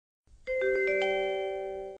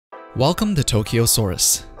Welcome to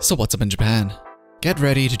Tokyosaurus. So what's up in Japan? Get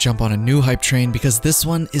ready to jump on a new hype train because this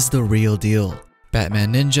one is the real deal.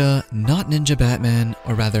 Batman Ninja, not Ninja Batman,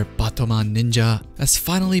 or rather Batman Ninja, has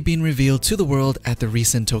finally been revealed to the world at the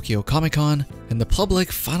recent Tokyo Comic Con, and the public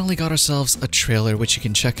finally got ourselves a trailer which you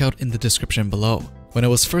can check out in the description below. When it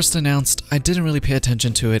was first announced, I didn't really pay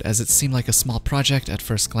attention to it as it seemed like a small project at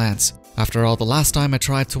first glance. After all, the last time I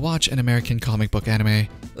tried to watch an American comic book anime,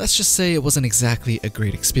 let's just say it wasn't exactly a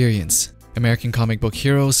great experience. American comic book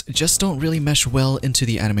heroes just don't really mesh well into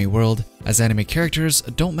the anime world, as anime characters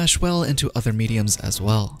don't mesh well into other mediums as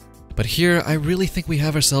well. But here, I really think we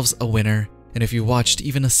have ourselves a winner, and if you watched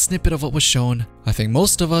even a snippet of what was shown, I think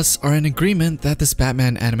most of us are in agreement that this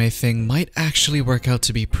Batman anime thing might actually work out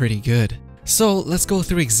to be pretty good. So let's go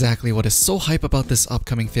through exactly what is so hype about this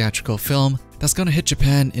upcoming theatrical film that's gonna hit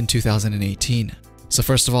Japan in 2018. So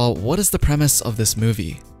first of all, what is the premise of this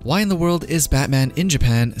movie? Why in the world is Batman in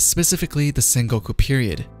Japan, specifically the Sengoku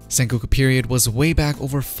period? Sengoku period was way back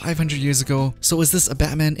over 500 years ago, so is this a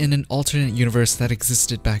Batman in an alternate universe that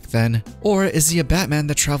existed back then? Or is he a Batman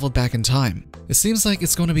that traveled back in time? It seems like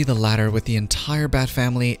it's going to be the latter, with the entire Bat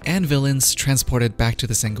family and villains transported back to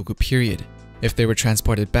the Sengoku period. If they were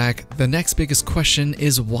transported back, the next biggest question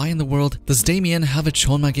is why in the world does Damien have a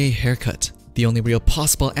chonmage haircut? The only real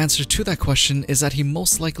possible answer to that question is that he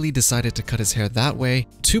most likely decided to cut his hair that way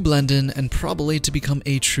to blend in and probably to become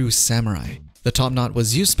a true samurai. The top knot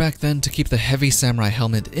was used back then to keep the heavy samurai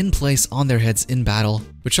helmet in place on their heads in battle,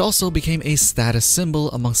 which also became a status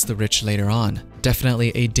symbol amongst the rich later on.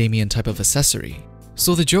 Definitely a Damien type of accessory.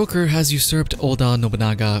 So the Joker has usurped Oda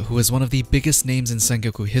Nobunaga, who is one of the biggest names in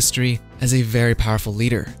Sengoku history, as a very powerful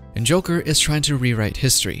leader, and Joker is trying to rewrite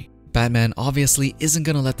history. Batman obviously isn't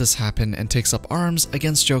gonna let this happen and takes up arms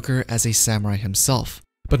against Joker as a samurai himself.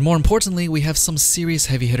 But more importantly, we have some serious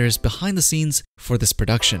heavy hitters behind the scenes for this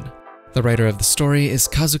production. The writer of the story is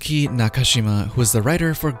Kazuki Nakashima, who is the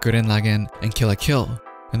writer for Gurren Lagann and Kill la Kill.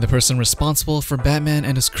 And the person responsible for Batman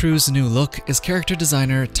and his crew's new look is character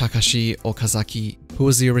designer Takashi Okazaki, who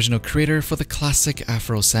was the original creator for the classic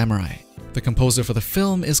Afro Samurai. The composer for the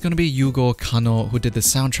film is going to be Yugo Kanno, who did the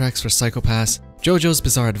soundtracks for Psycho Pass, JoJo's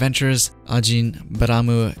Bizarre Adventures, Ajin,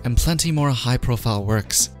 Baramu, and plenty more high-profile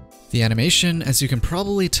works. The animation, as you can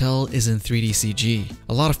probably tell, is in 3D CG.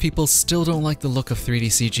 A lot of people still don't like the look of 3D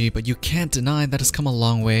CG, but you can't deny that it's come a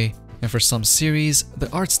long way. And for some series, the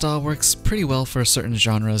art style works pretty well for certain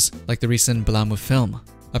genres, like the recent Balamu film.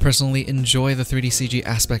 I personally enjoy the 3D CG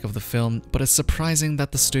aspect of the film, but it's surprising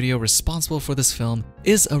that the studio responsible for this film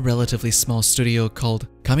is a relatively small studio called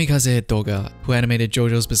Kamikaze Doga, who animated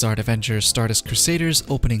JoJo's Bizarre Adventure Stardust Crusaders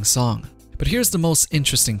opening song. But here's the most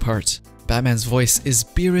interesting part. Batman's voice is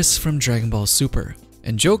Beerus from Dragon Ball Super,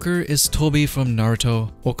 and Joker is Tobi from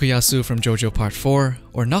Naruto, Okuyasu from JoJo Part 4,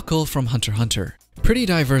 or Knuckle from Hunter x Hunter. Pretty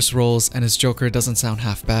diverse roles, and his Joker doesn't sound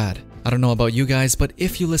half bad. I don't know about you guys, but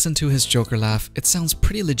if you listen to his Joker laugh, it sounds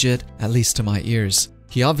pretty legit, at least to my ears.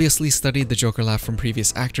 He obviously studied the Joker laugh from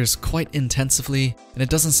previous actors quite intensively, and it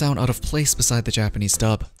doesn't sound out of place beside the Japanese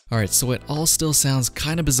dub. Alright, so it all still sounds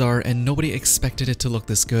kinda bizarre and nobody expected it to look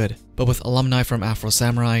this good. But with alumni from Afro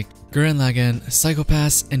Samurai, Gurren Lagann, Psycho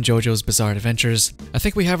Pass, and JoJo's Bizarre Adventures, I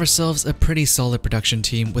think we have ourselves a pretty solid production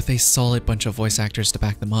team with a solid bunch of voice actors to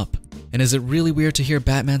back them up. And is it really weird to hear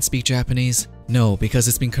Batman speak Japanese? No, because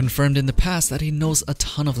it's been confirmed in the past that he knows a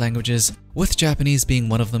ton of languages, with Japanese being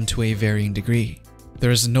one of them to a varying degree.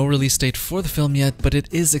 There is no release date for the film yet, but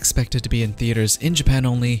it is expected to be in theaters in Japan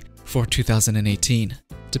only for 2018.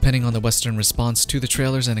 Depending on the Western response to the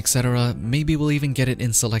trailers and etc., maybe we'll even get it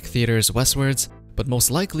in select theaters westwards, but most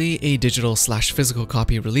likely a digital/physical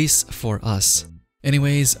copy release for us.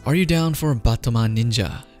 Anyways, are you down for Batman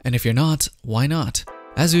Ninja? And if you're not, why not?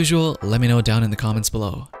 As usual, let me know down in the comments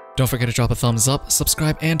below. Don't forget to drop a thumbs up,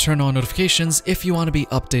 subscribe, and turn on notifications if you want to be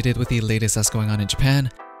updated with the latest that's going on in Japan.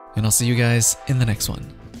 And I'll see you guys in the next one.